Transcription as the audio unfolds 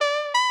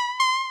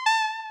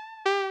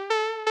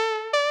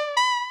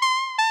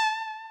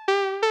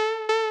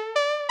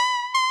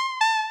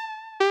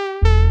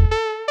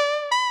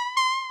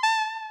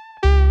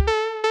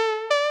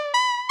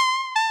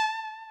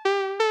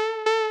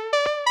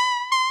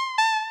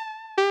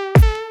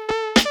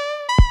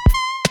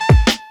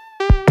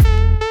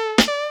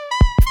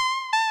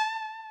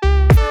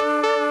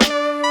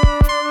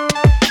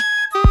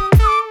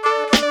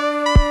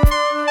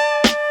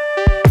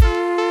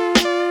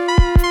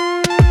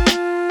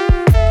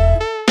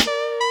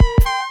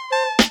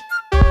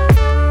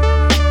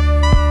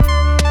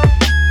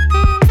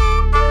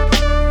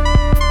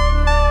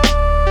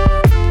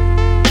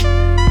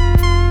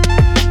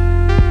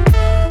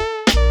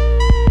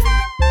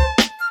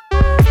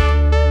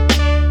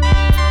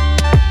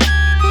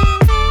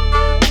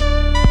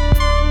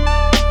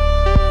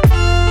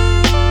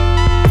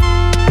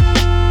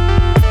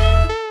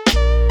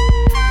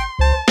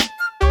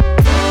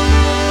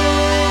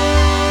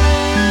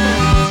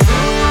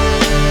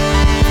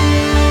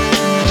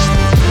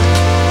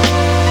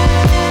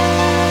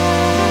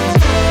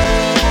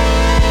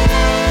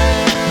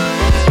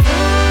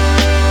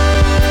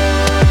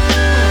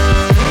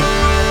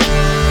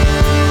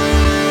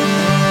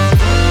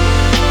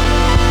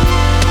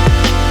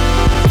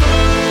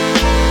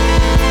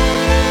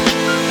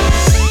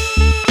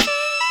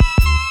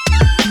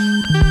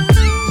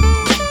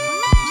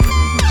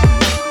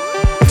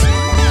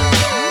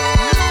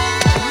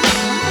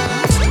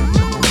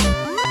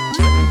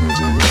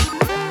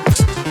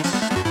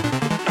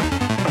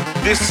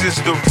This is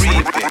the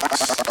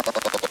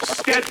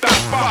remix. Get the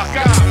fuck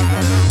up.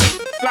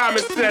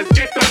 Simon says,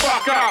 get the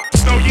fuck up.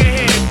 Throw your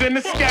hands in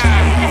the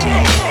sky.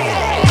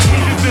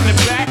 He's in the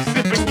back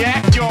sipping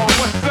yak, y'all.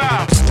 What's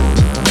up?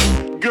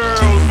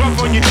 Girls, rub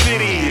on your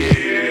titties.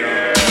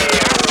 Yeah.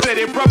 I said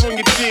it, rub on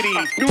your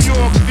titties. New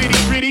York City,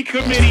 pretty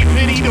committee,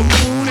 pity the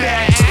fool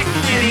that act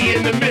shitty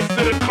in the midst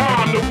of the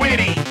calm, the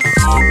witty.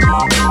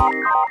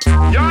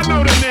 Y'all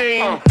know the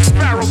name.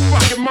 Pharaoh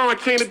fucking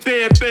Monch ain't a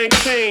damn thing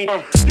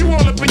changed. You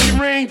all up in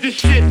your range of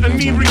shit,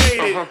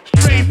 inebriated.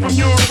 Straight from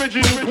your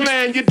original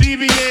plan, you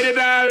deviated.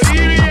 I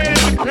alleviated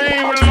the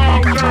pain with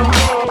long-term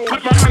goals.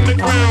 With my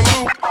underground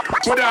loop,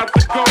 without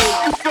the gold.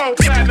 You so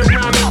fat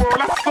around the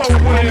world, I so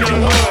one in the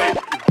hood.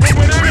 But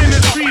when I'm in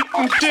the street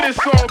and shit, it's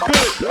all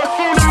good. I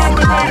soon to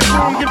motivate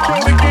room,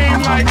 control the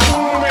game like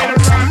boom. Way to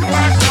rock,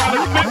 black,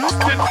 dollar, flip,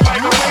 sits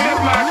like a way to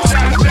block.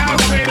 Shout out,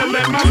 way to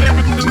let my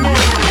lyrics annoy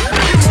you.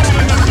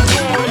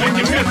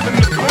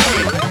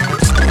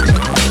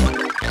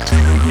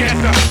 Get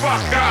the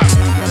fuck up.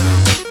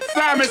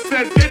 Simon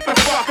says get the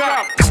fuck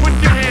up. Put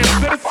your hands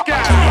to the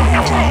sky.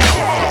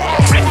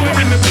 Live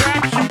in the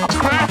back, shoot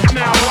crack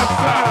now,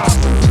 what's up?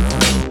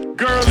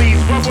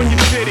 Girlies, rub on your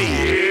titties.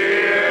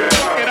 Yeah.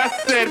 Fuck it, I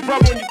said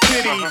rub on your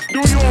titties.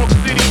 New York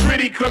City,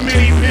 pretty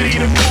committee, pity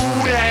the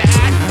fool that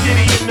act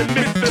shitty in the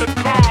midst of the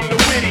calm, the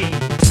witty.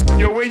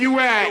 Yo, where you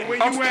at?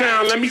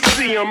 Uptown, let me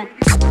see 'em.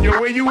 Yo,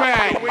 where you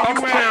at?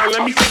 Uptown,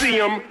 let me see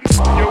 'em.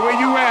 Yo, where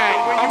you at?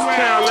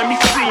 Uptown, let me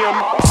see 'em.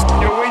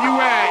 Yo, where you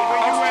at?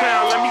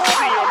 Uptown, let me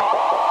see 'em.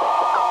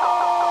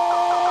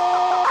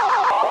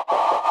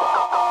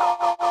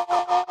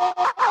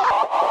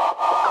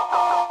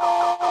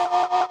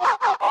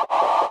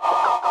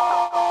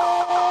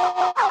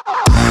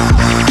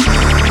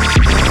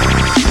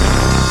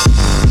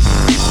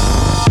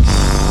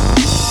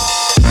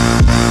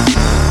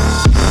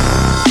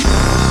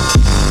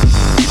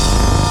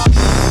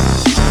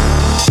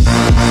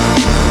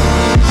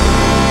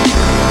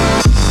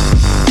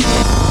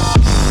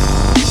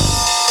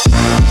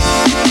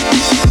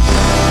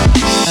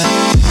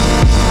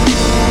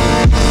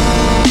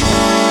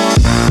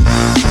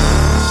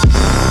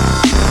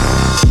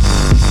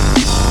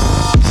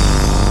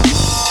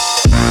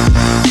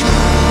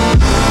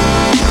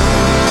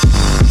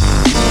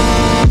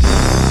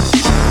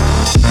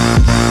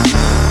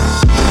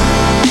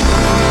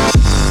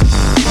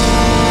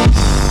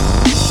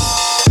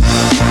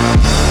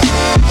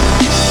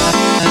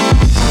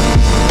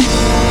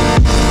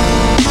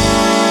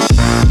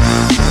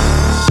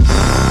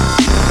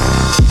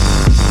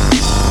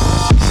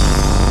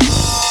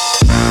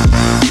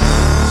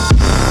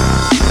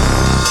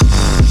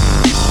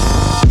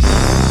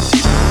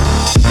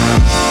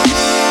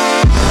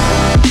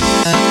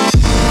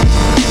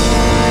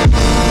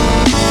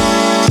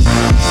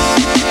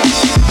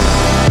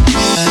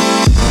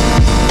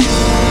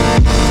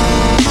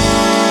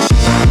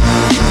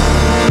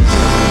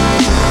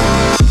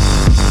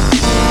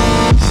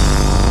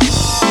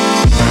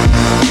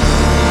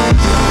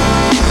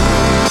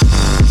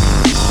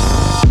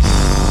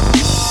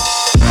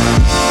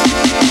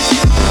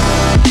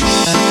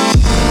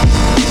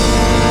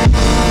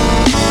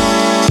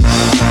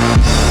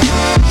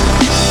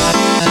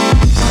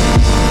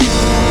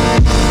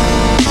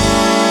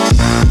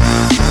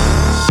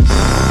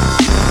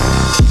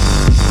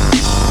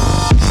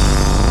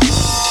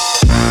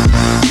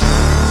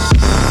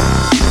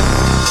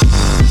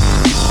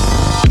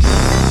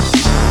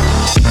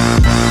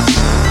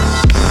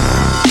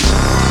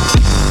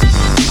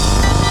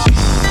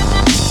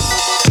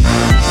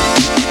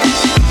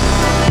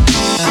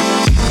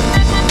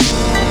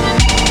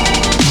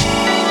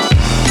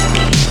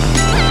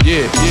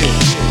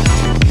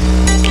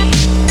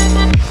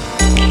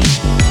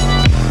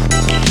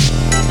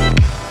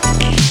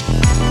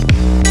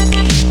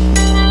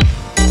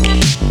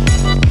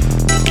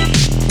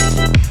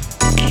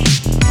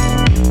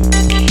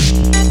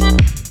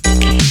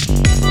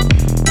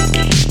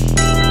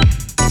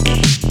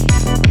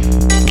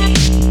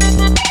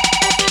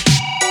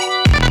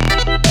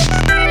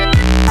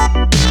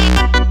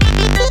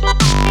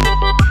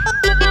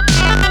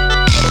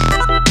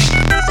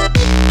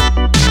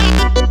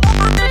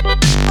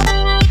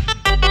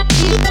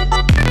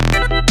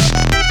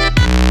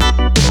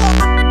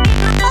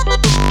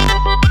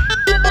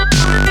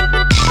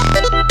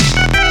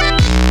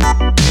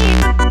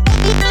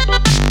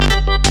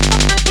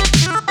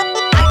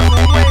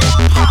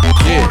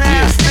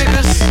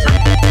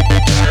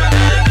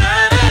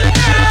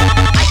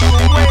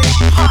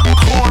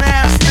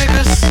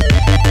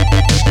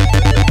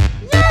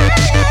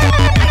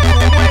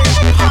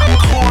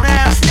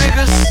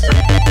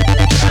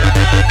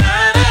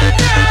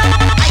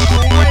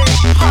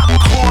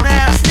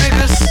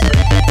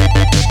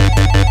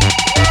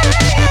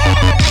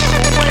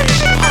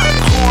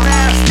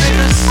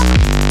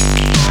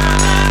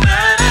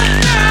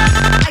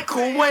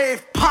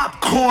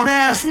 popcorn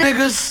ass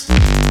niggas.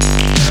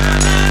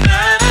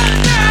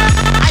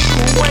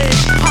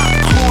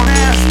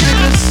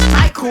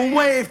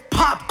 Microwave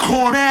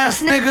popcorn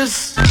ass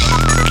niggas.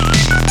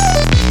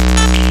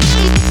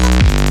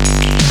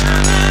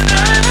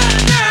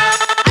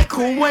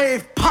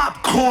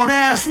 popcorn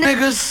ass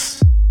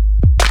niggas.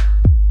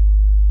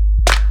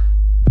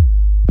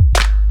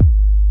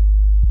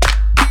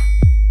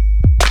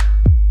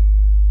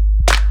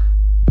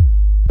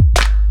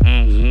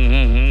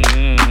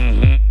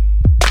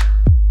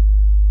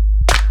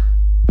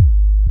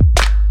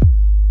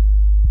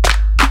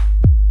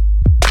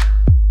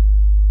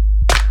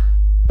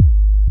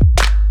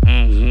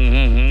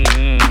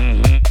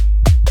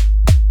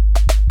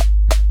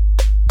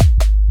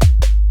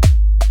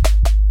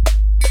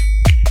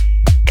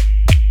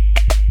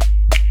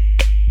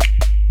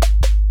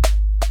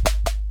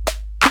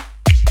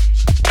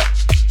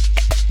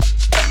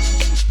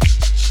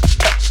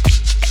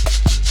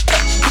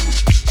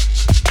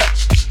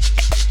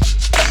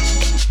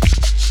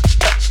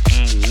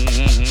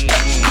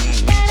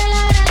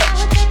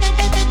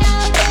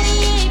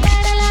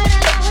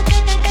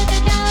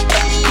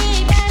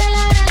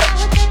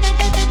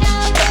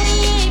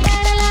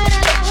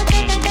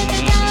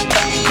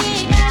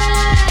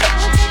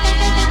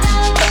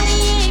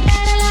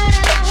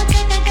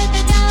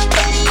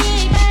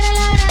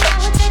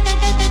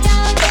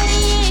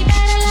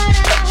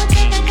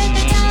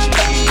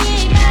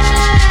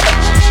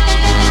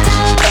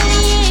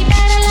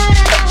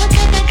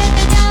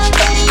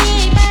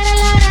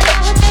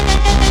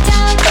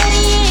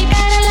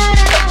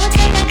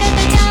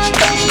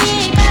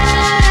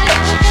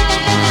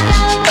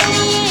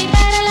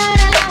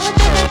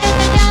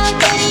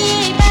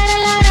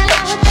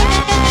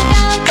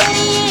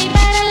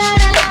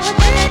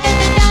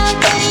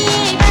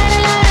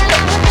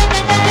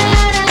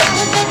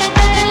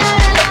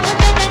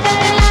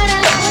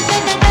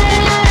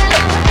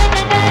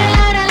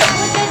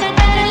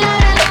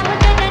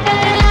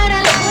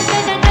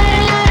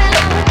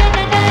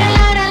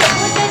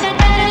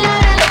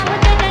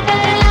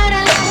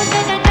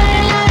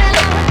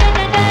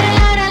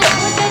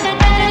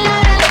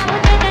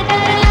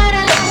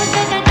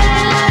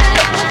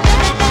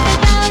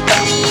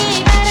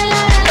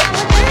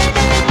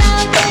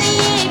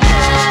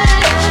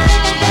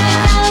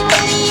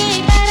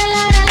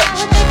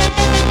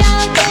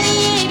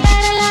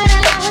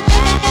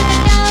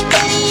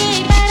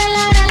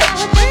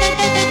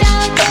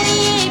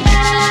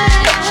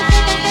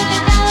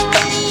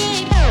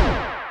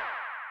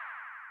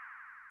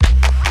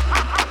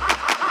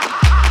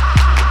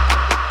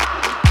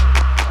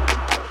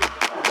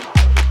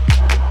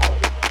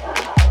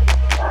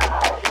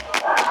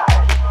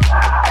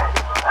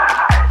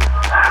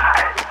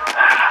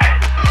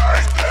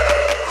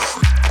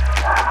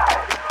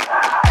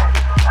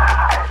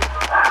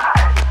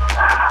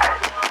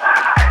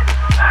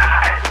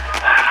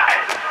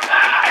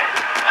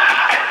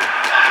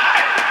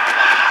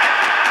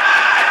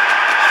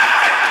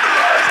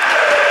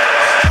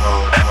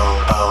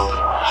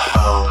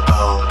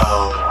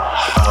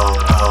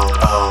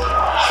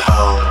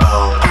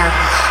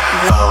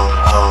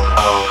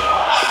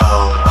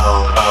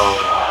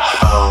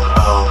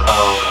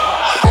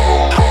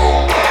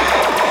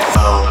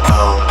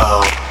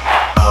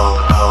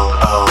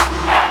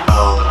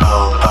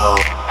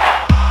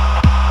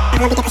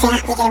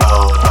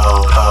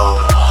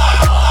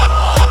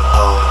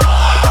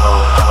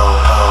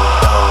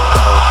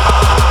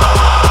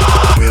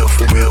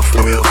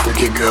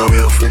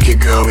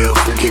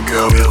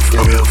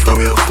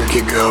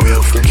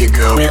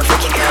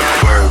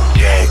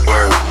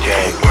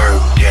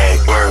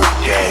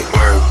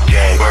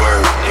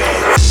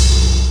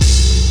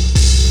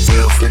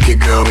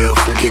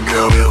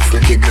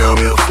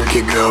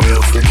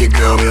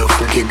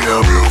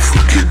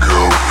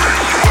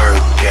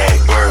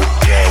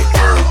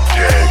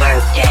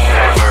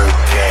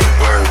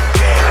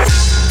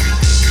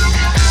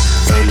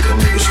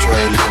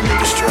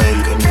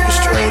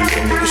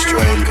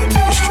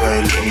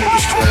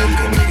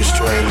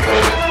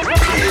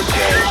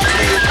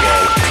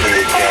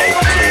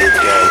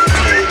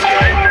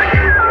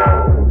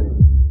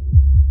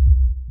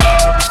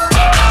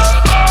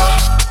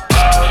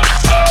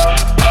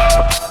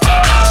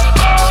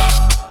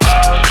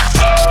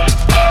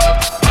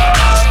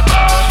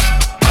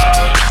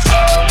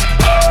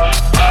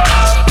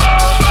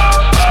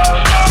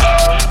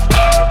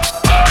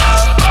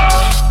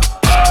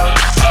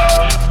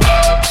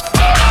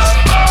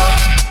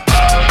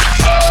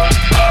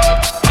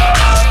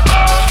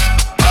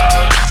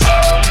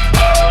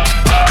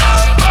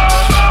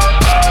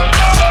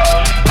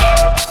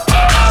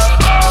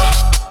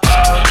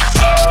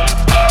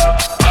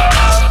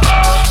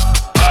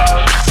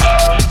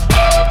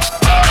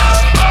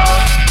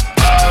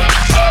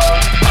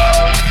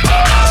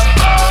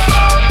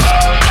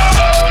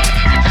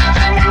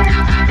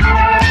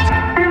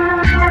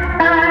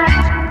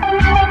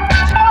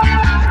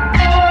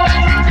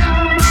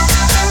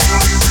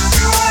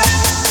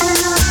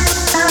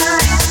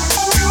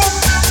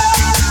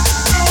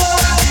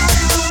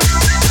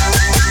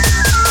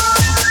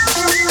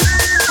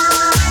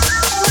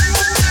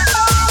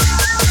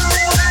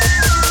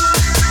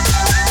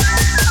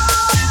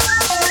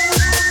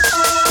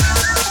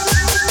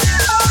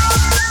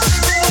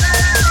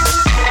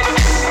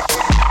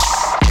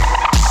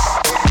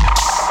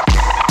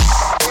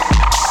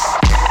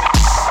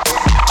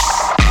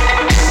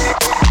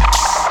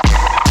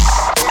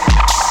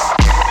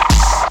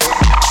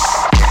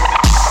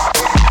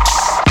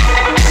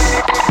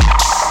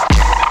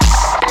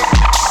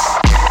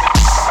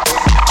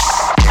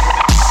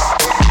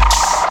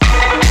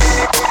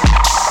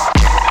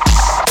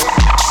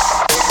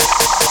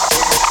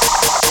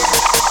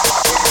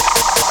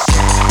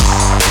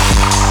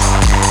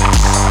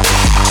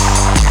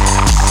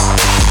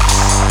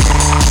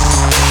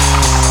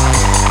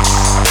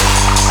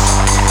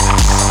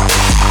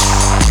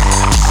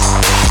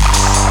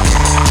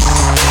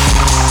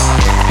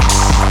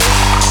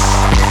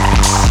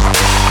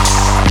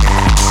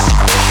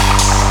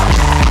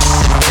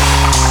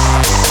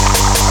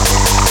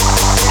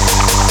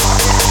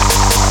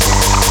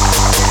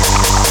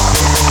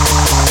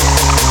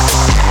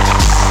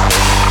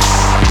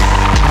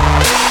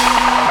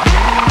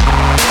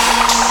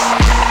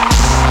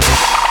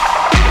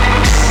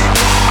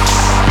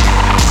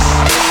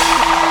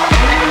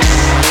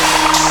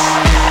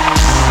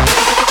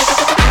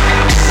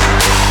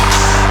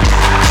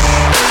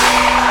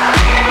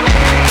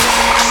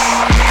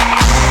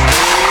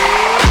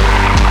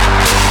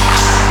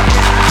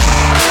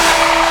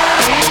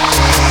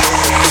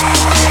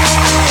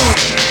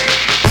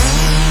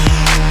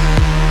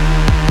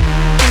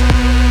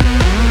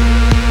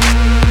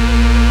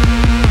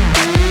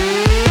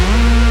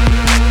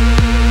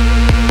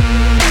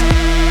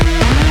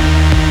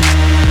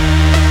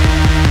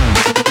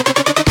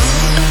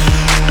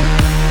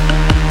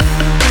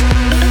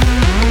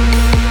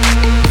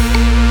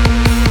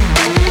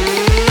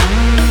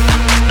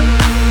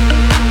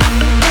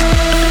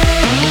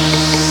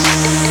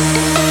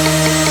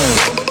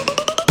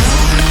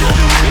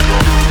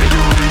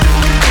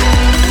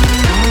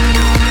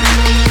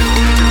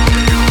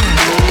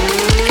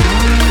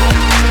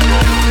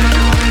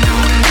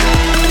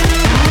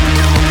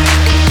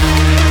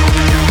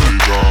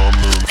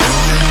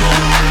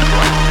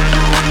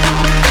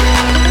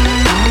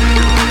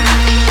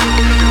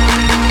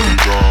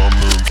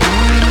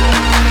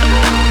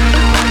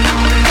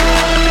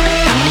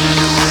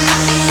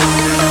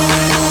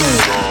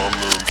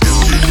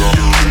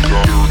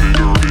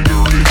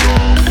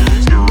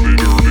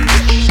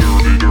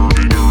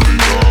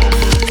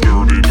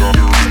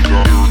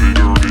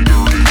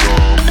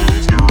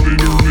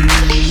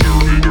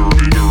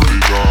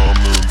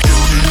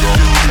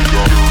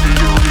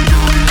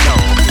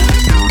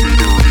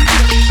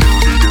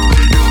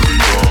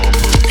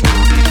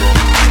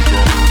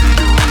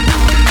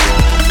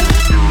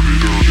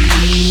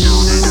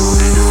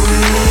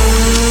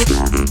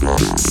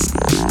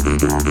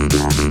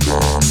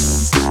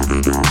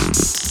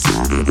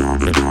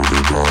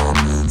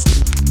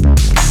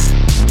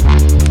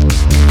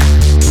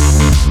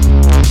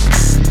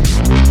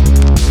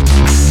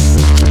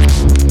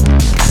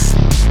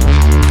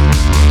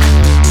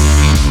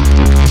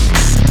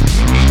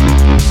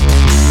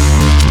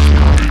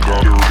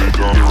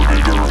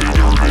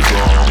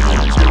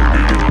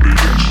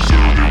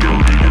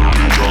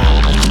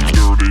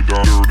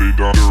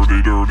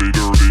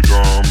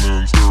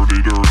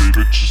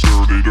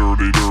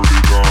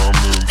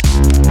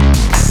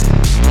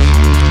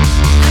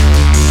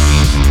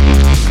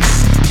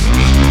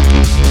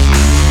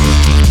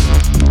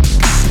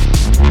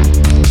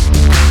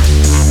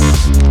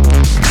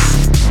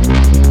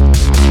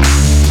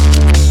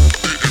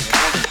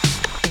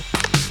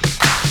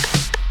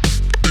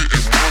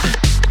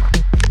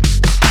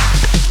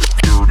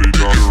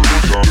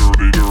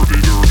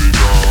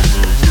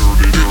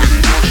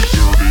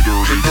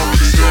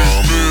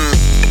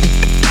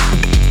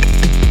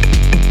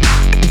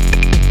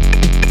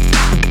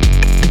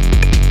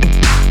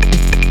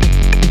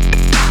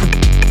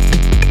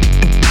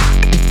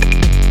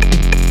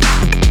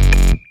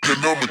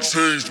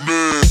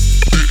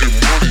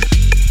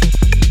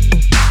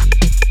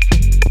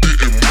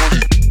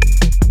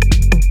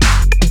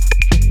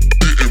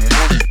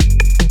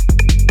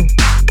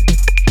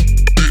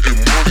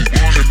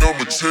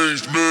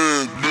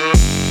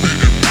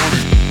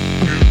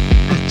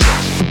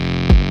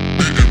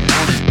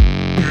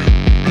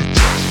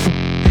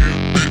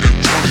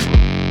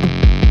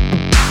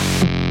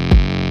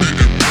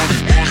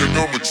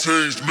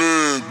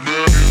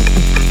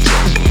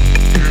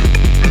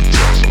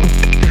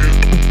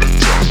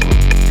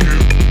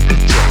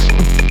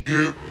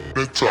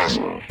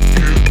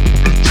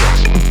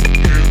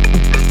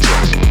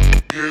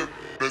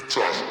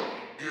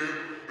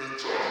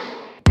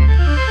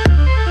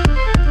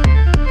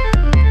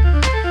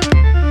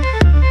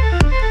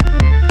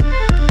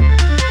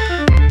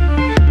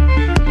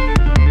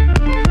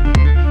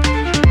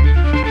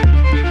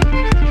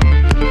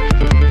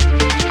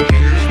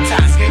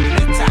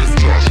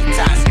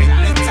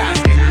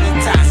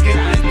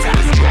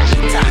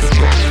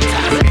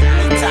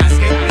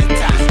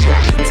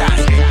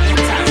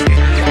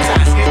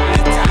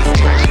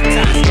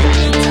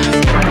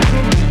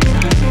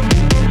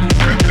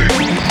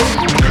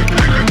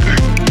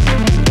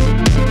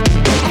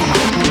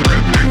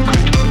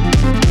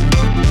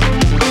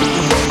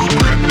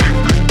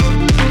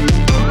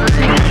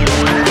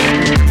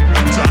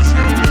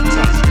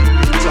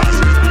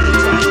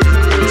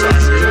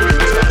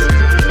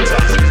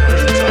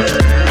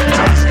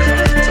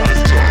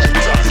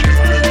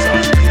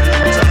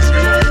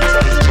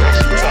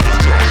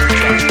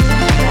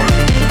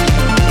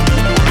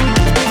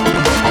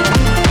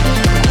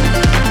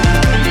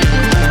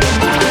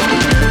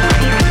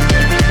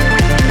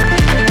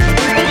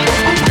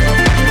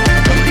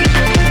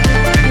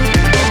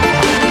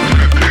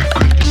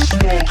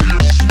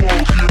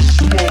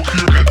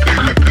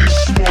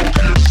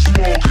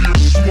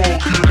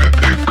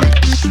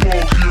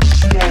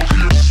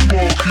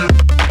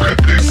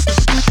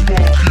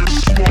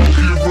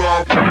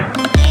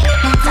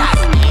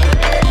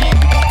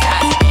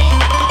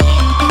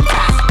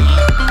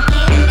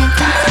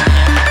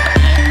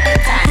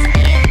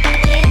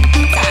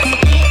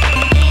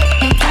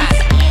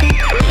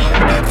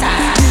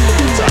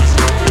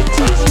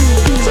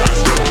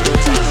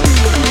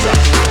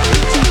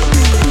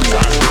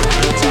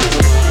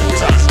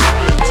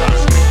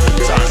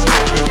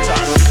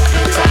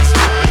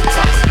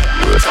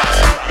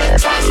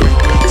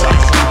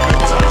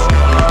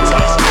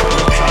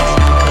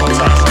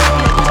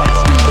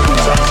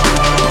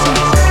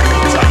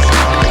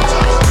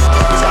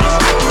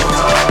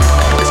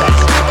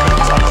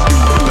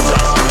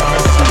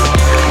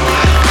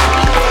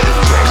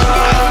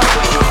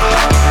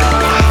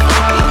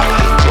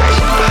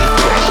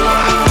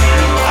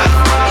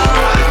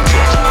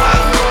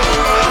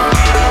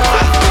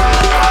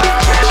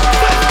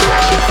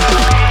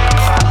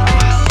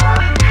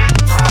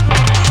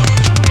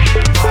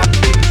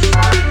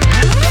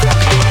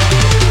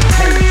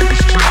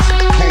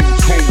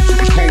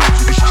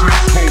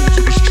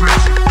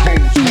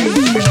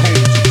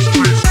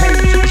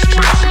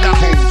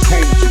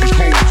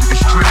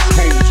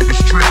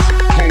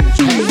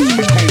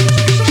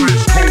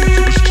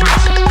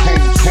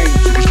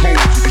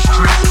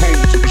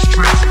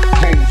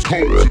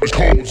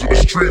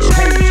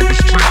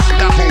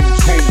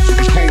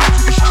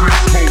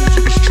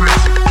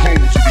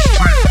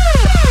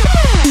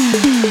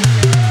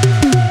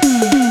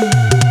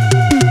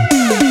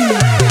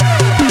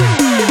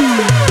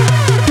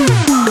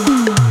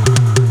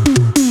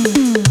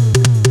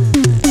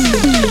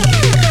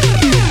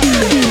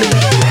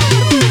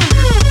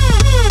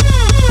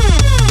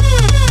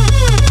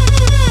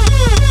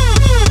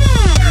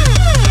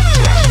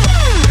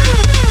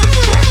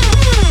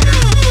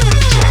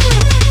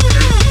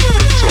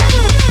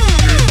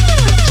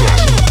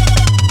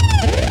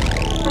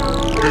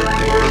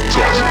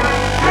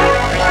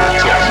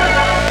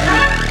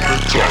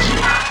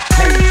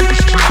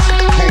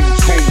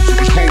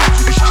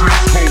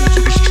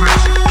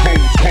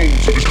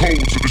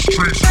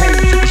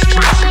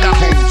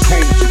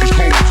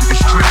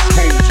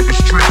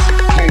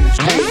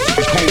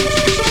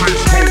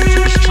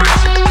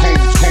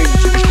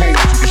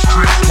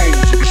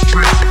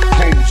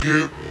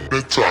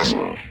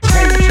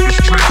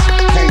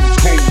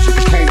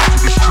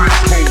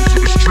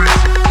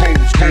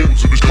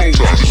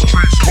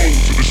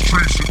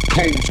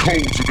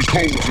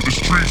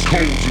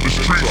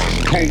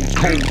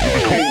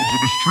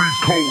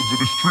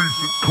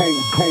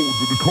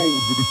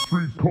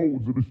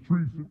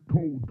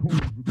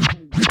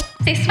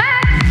 C'est swag!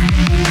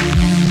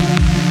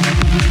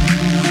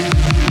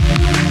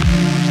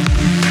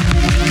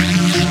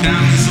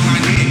 Diamonds on my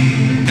neck,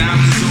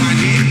 diamonds on my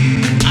neck,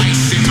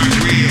 ice in my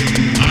grill,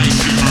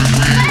 ice in my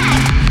grill.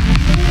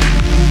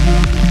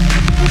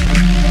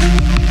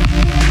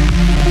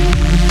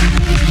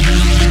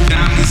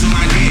 Diamonds on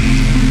my neck,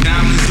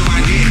 diamonds on my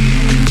neck,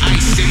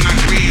 ice in my grill, ice in my grill. Diamonds on my neck, diamonds on my neck, ice in my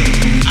grill,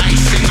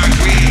 ice in my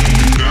grill.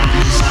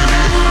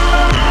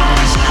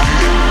 Diamonds on my neck,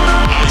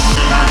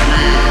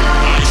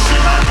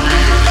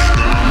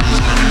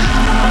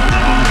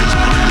 diamonds on my neck, ice in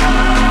my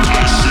grill, ice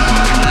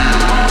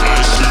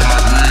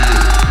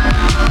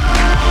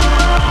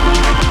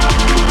in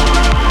my grill.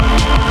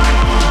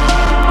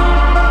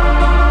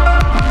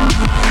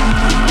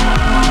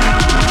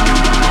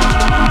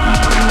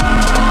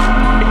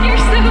 You're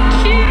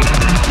so cute!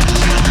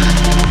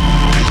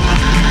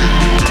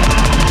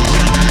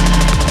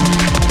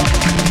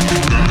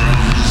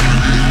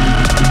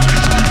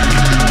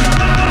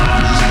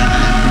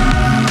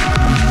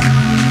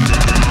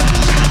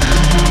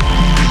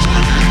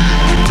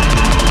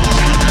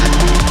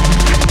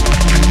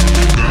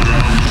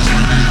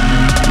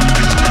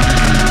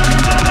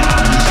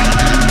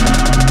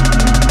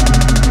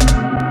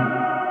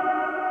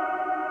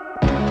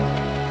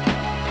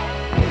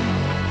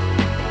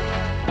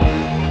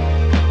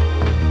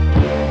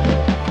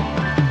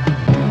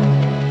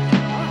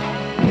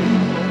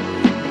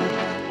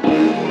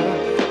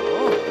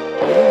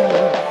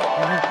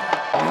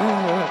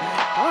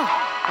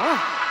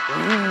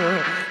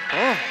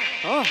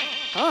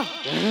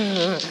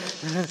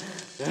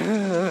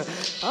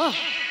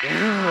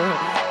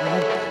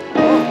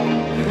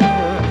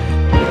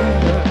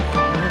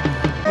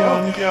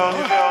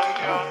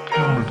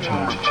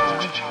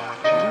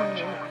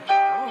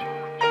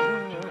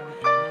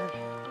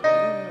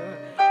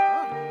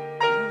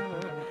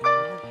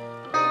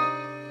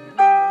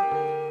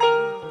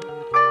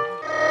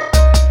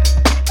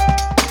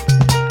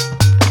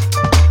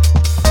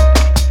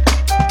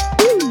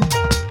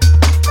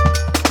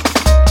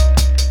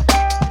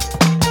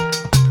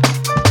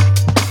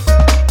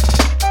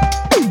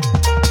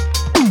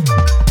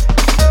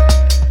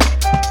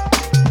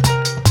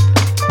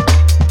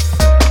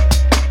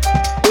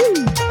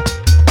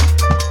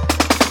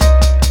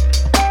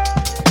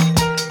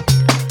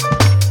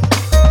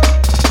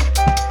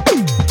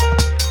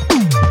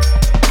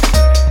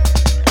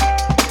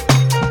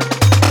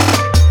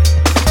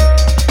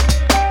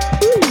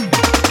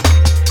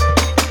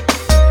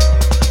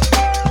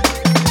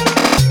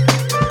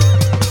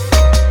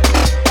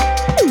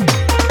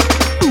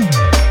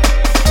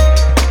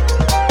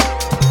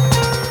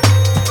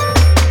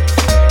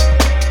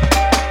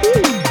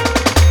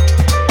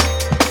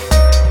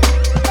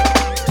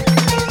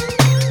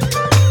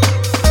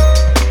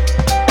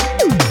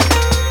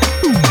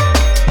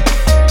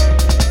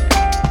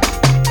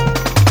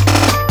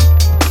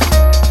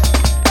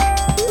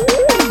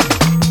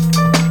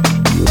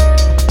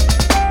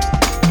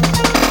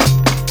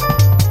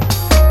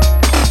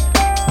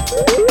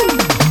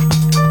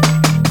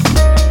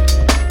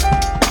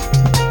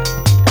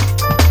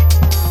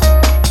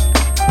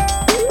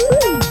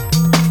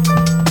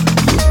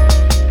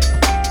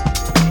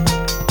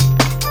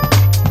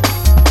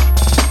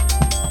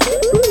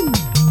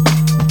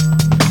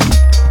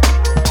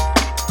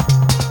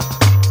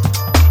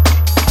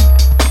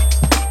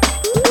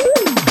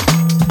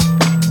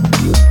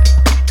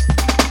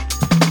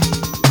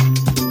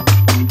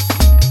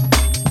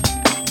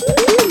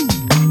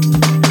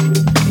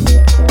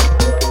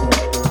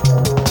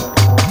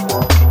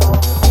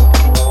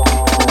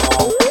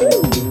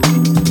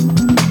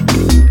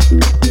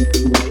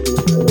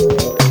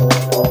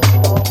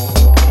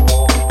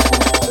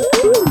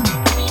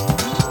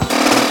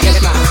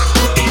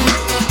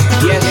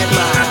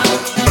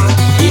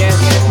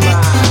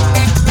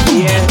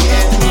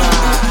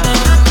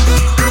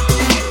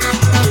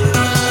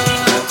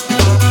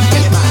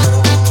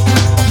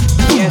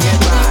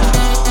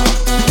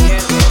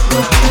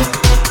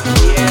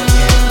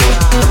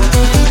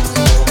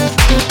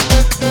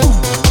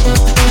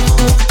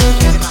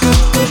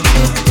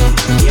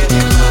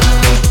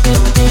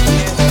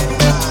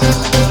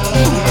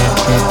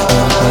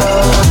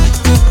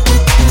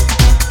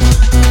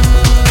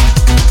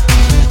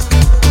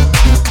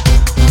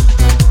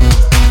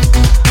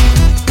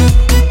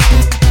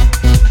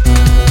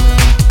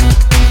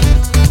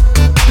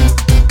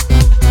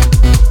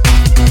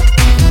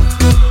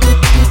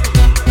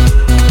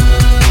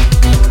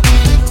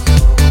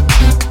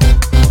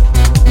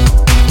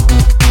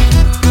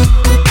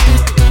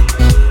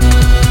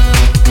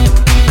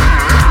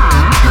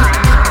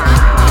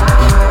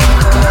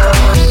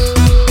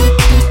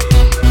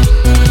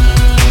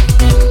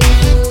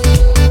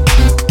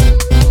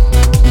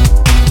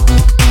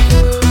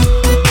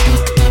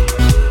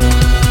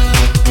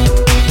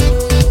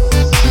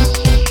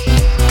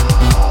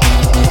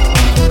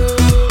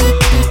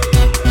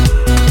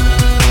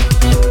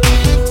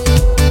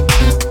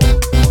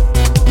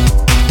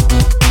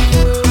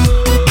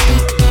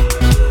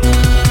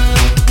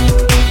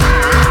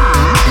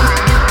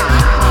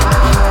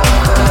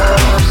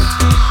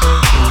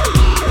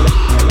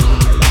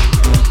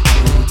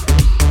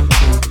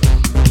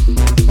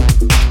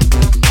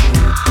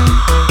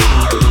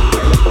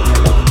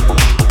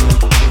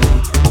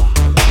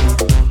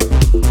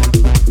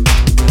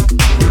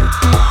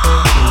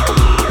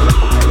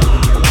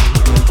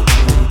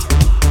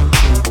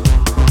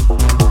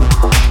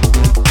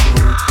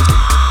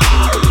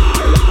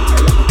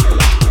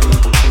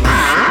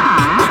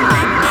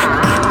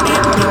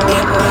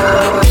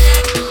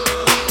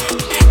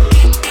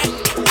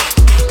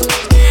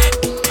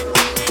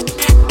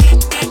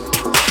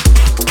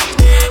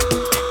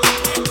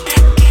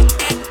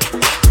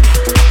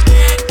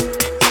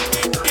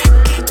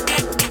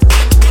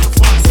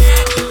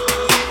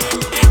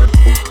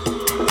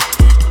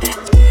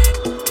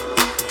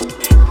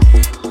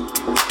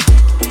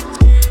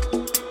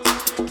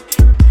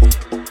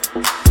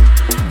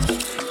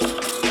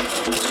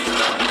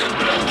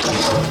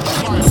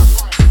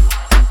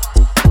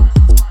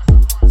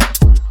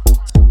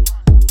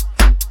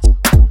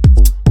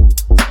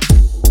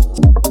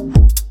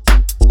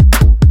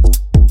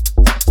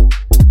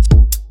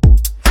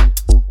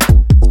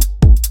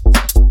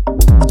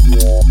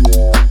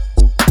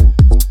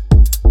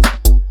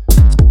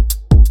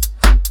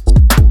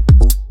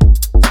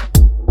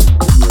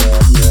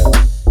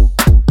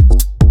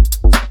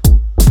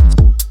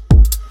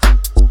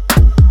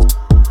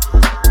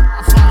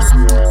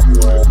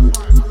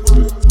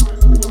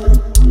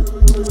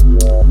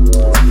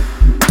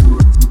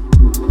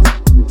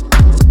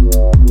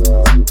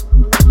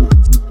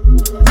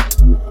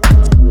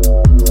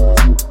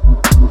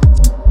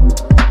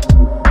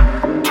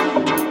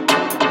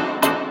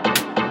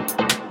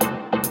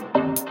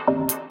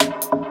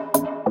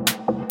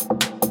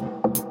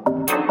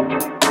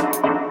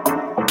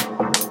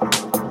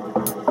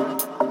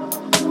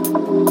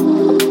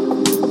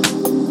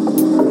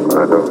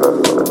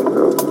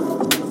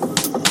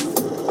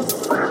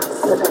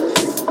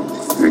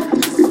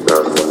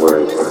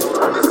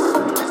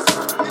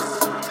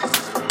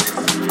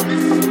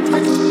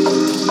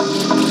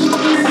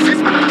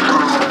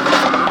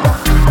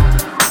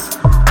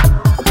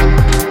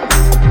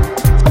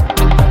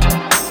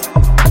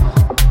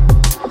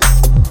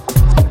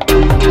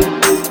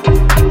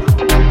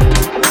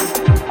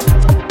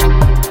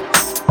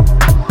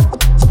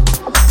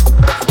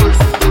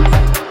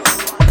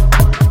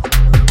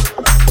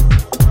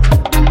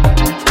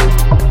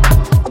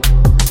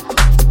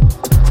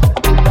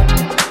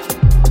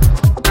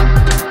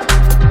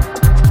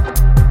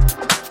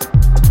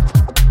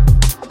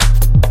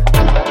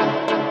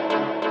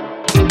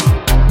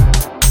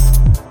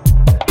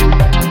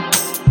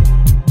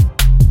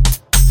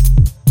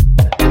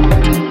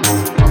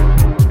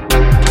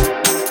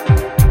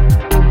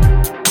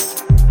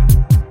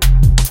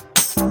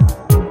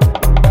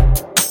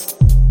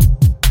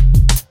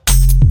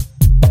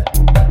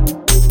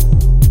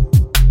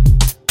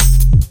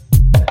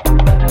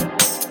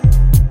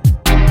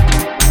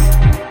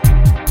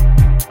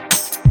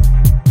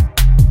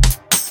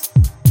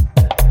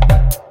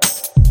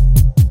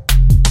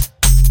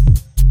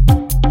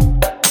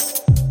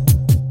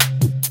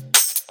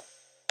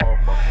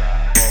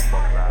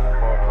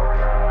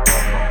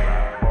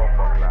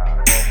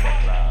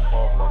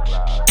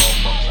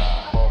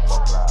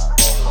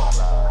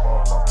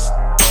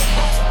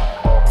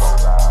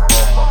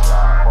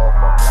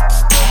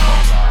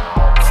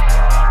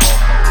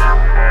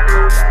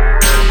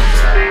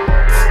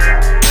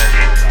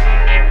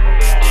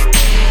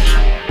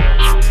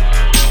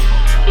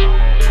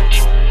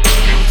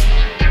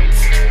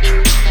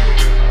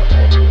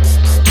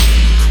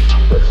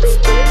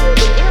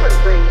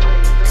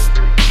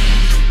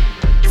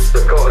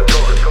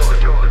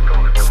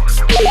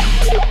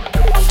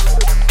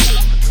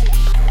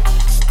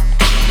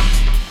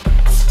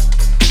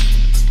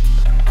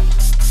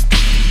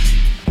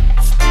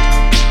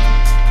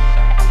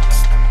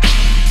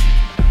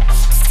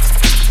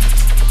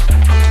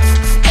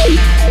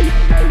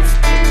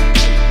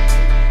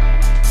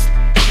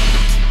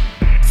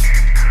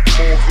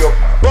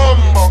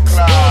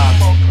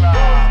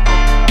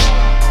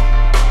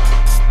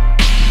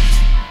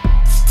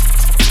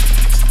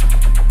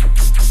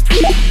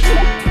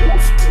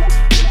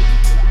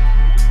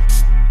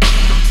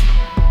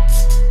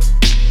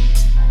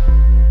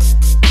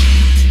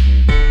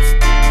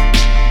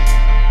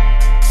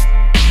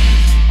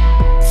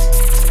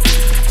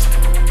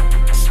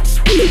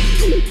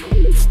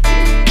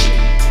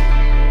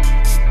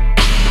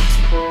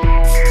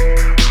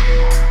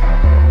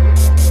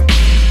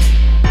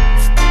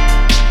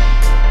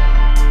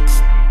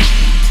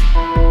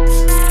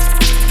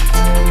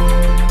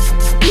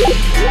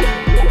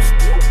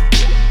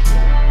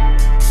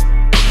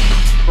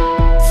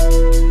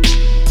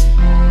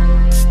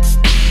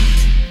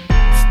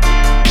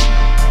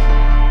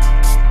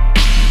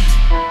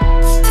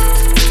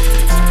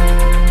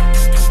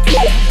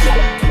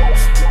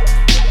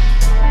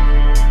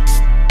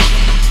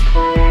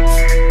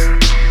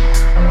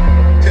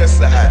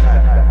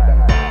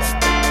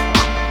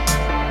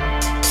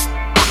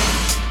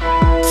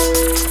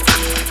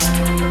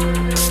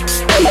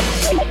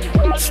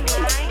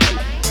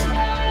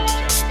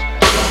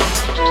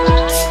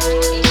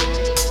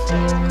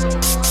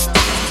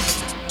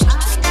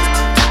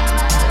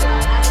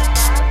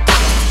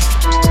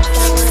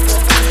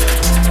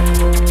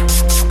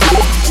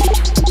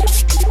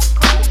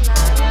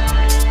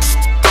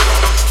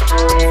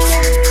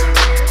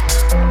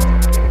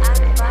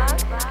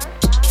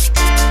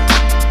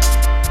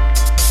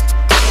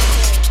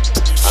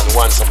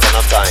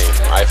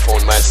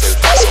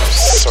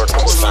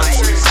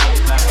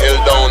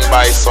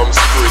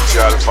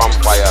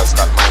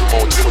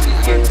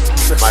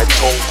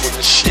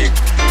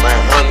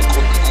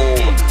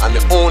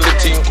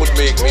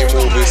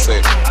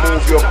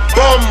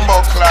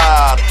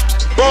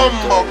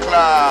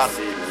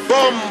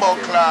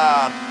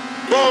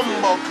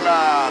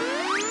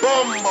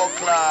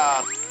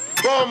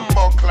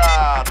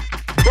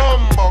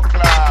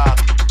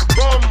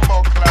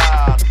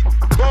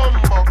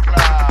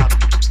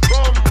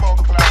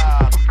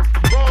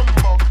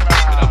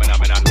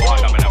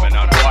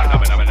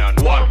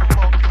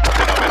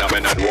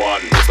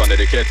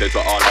 Dedicated to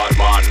all bad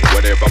man.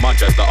 Whether you're from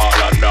Manchester or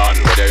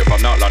London, whether you're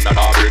from not London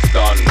or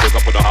Brixton, put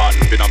up with the hand,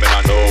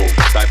 phenomenon no.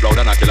 Type loud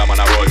and I kill a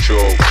man a road show.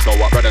 So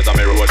what brothers and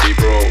me road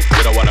deep bro.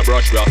 You don't wanna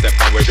brush, we all step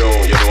and we show.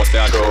 You know what's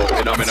that true,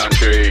 phenomenon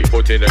tree.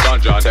 Put in the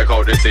ganja and take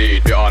out the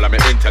seed. We all are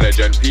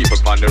intelligent people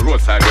on the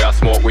roadside, we all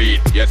smoke weed.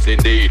 Yes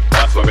indeed,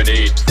 that's what we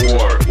need.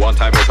 4, one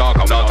time we talk,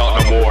 I'm not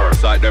talk no more.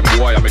 Side them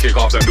boy, I'ma kick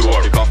off them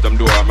door. Kick off them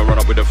door, I'ma run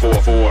up with the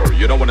 4-4.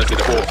 You don't wanna see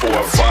the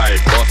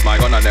 4-4-5. Bust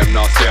my gun and them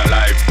not stay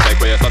alive.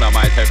 Take away your son, I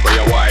might take away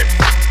your wife.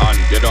 And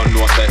you don't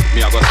know say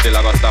me I go still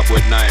I go stop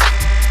with 9.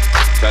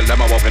 Tell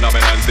them I walk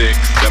phenomenon 6.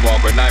 Them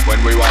walk with 9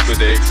 when we walk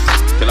with 6.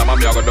 Tell them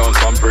me I go down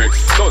some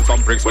bricks. Down some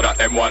bricks with that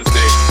M16.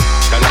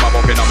 Tell them I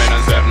walk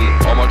phenomenon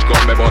 7. How much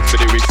gun me bought for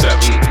the week 7?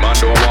 Man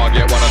don't want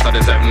get one out of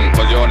the 7.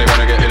 Cause you only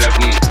gonna get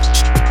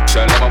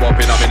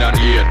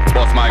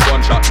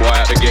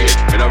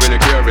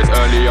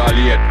early or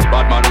late.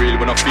 Bad man real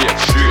when I fake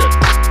straight.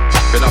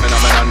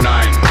 Phenomenon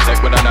 9, tech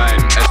with a 9,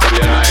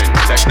 SW9,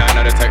 tech 9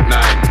 and the tech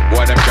 9.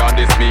 Boy them can't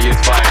diss me, it's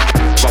fine.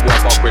 But boy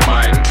fuck with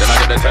mine, then I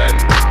get the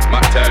 10,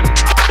 Mac 10,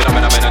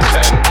 phenomenon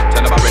 10.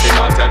 Tell them I'm ready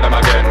now, tell them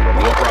again,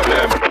 no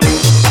problem.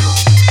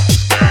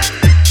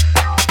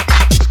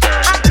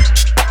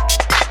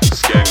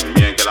 Skeng,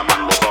 me and Killer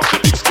Man was off the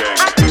big skeng.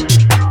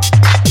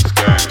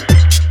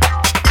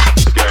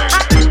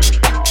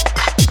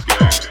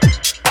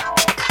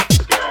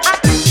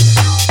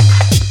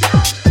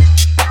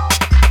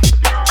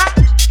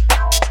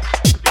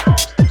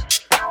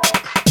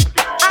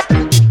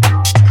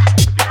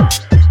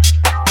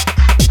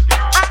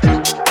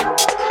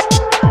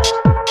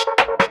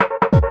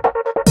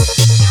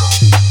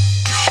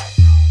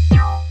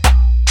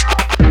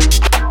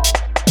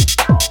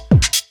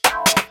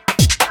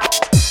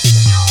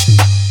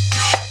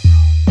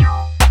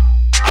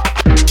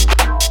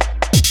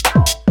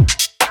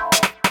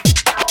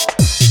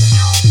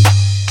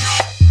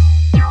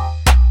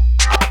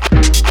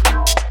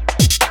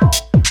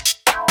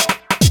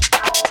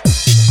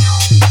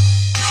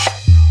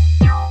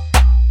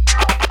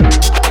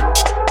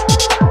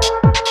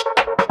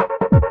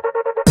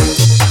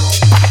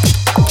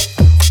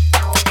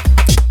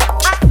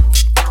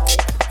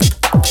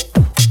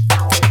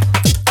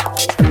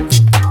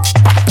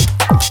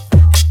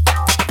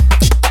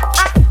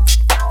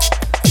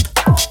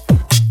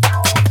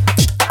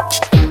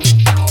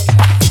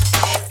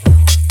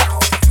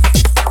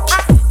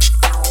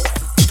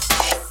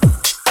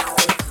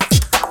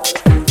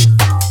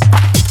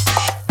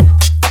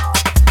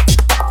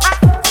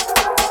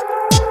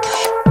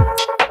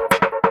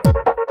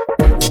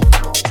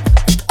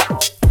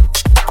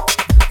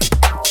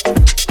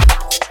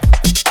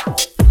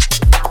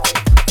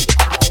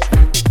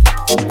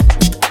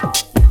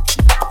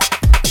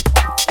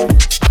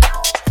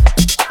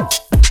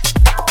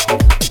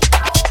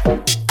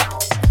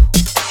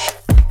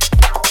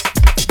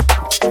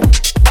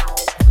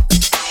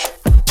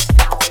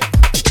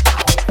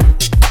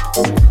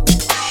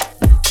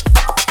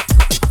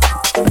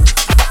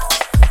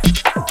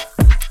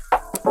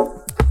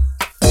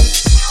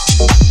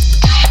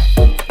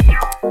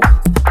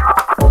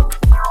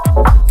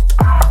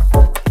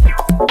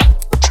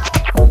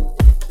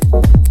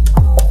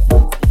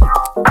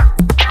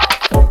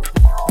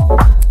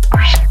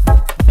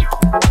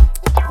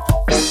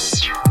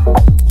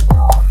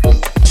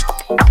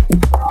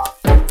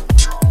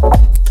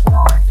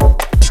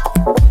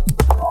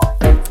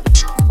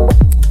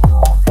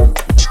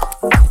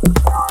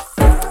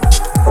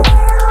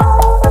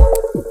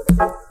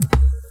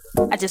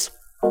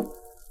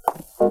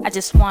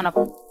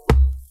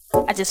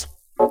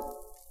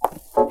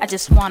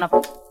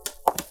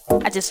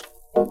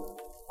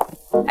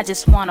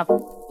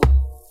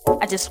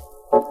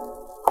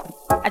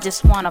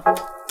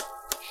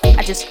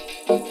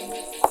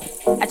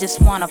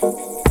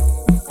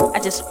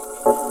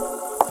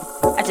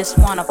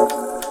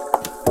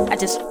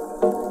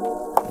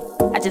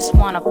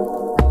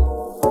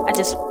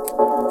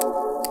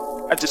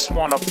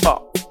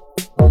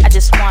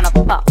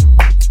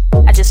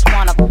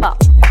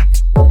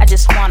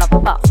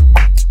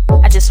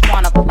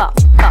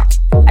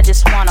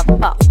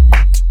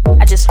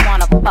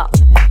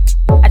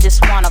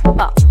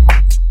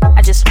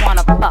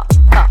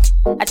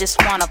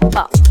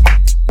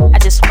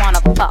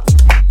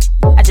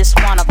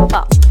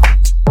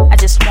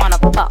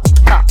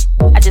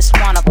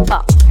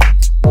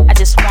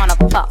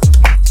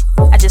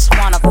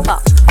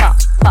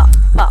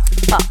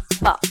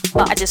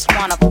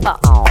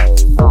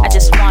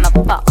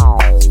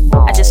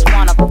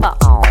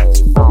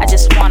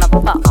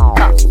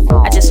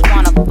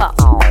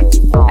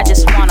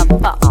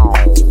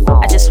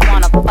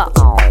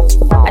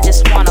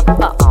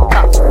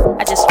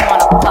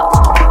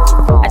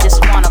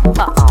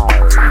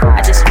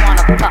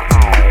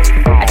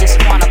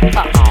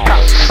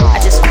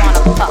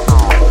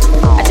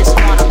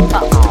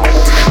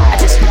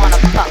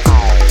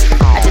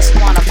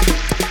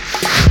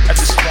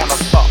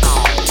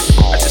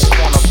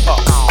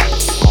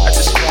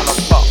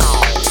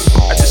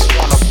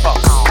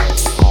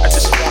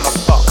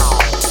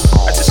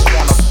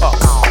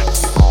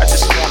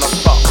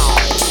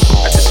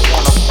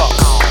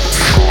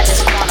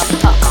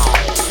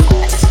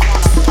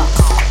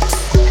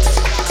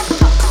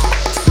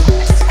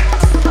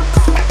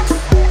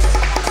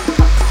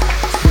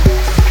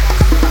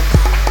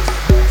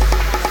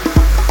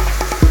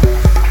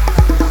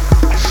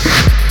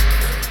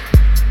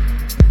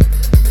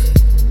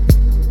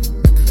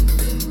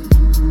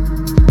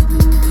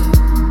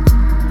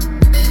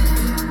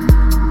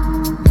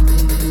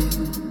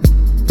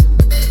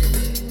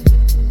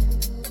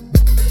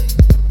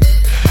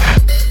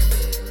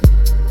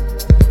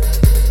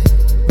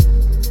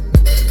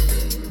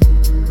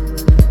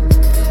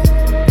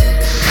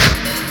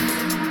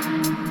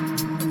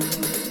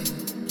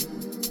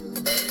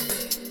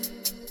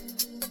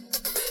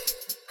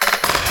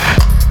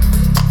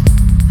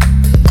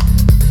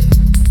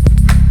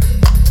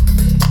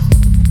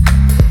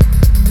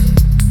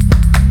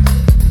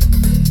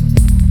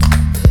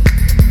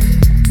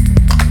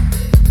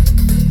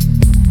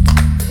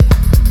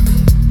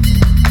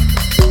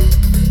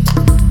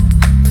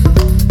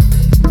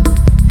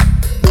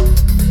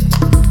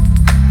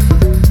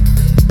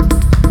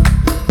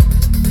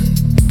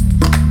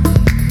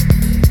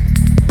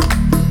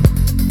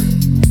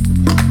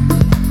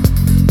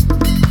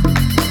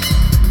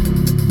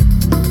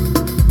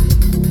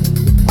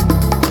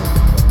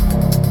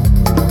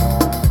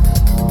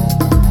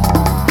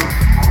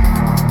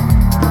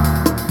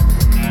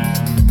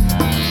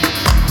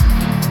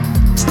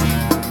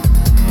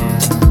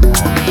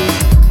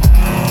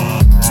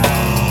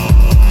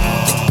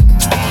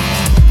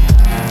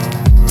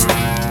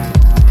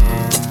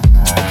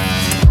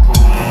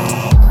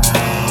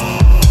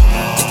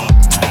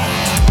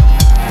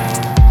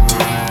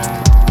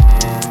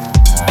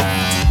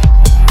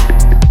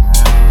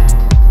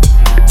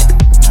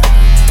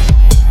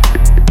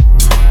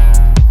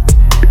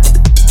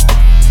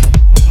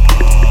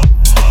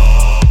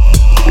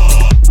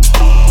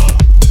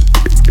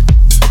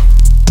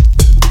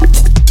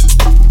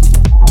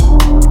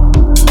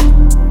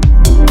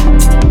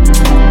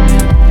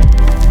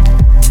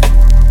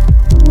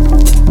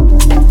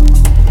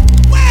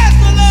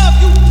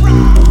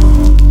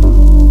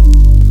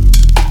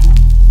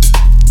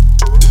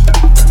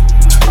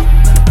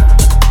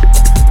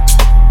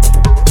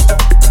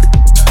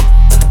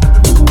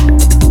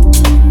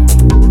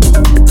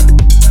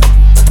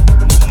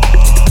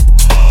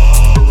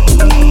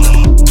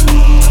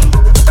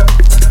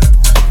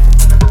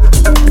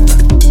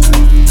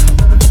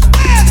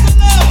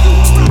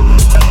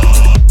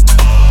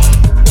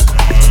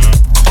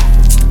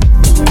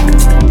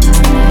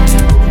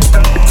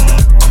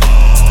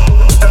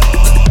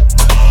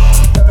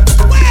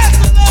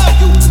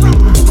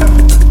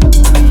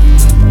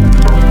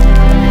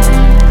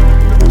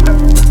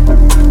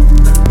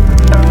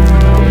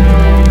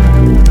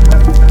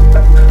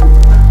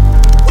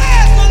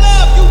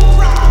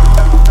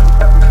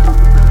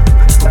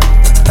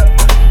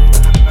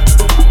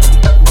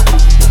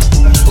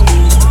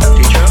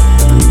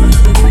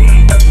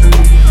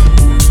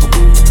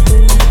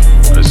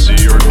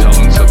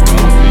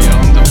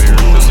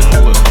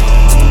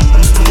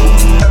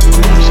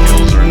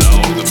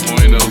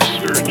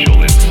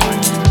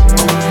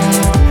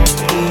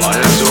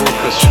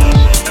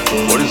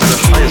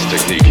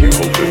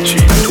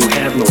 cheat. To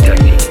have no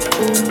technique.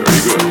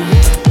 Very good.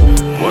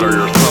 What are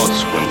your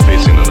thoughts when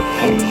facing an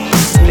opponent?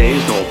 There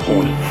is no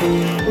opponent.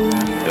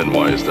 And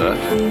why is that?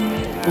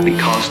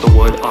 Because the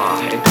word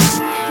I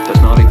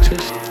does not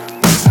exist.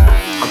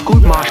 A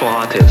good martial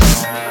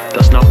artist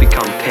does not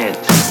become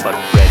tense, but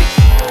ready.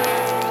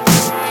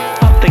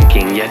 Not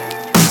thinking yet,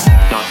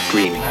 not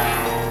dreaming.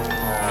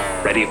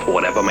 Ready for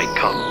whatever may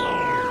come.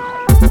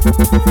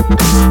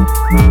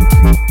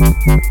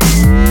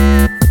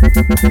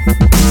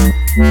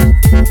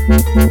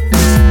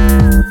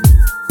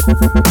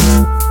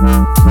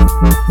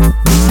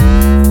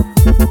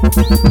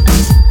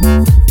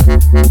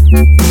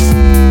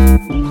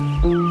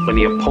 When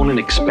the opponent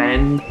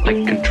expands, I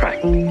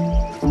contract.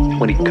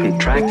 When he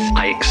contracts,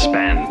 I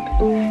expand.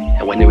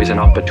 And when there is an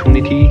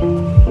opportunity,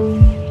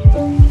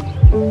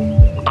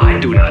 I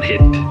do not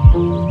hit.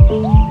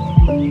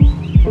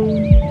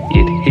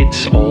 It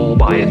hits all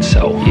by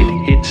itself.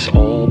 It hits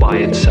all by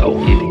itself.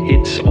 It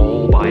hits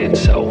all by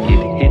itself.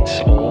 It hits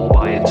all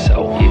by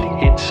itself.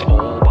 It hits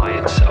all by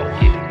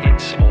itself. It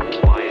hits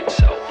all by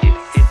itself. It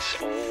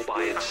hits all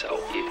by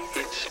itself. It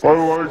hits. I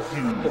like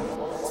you.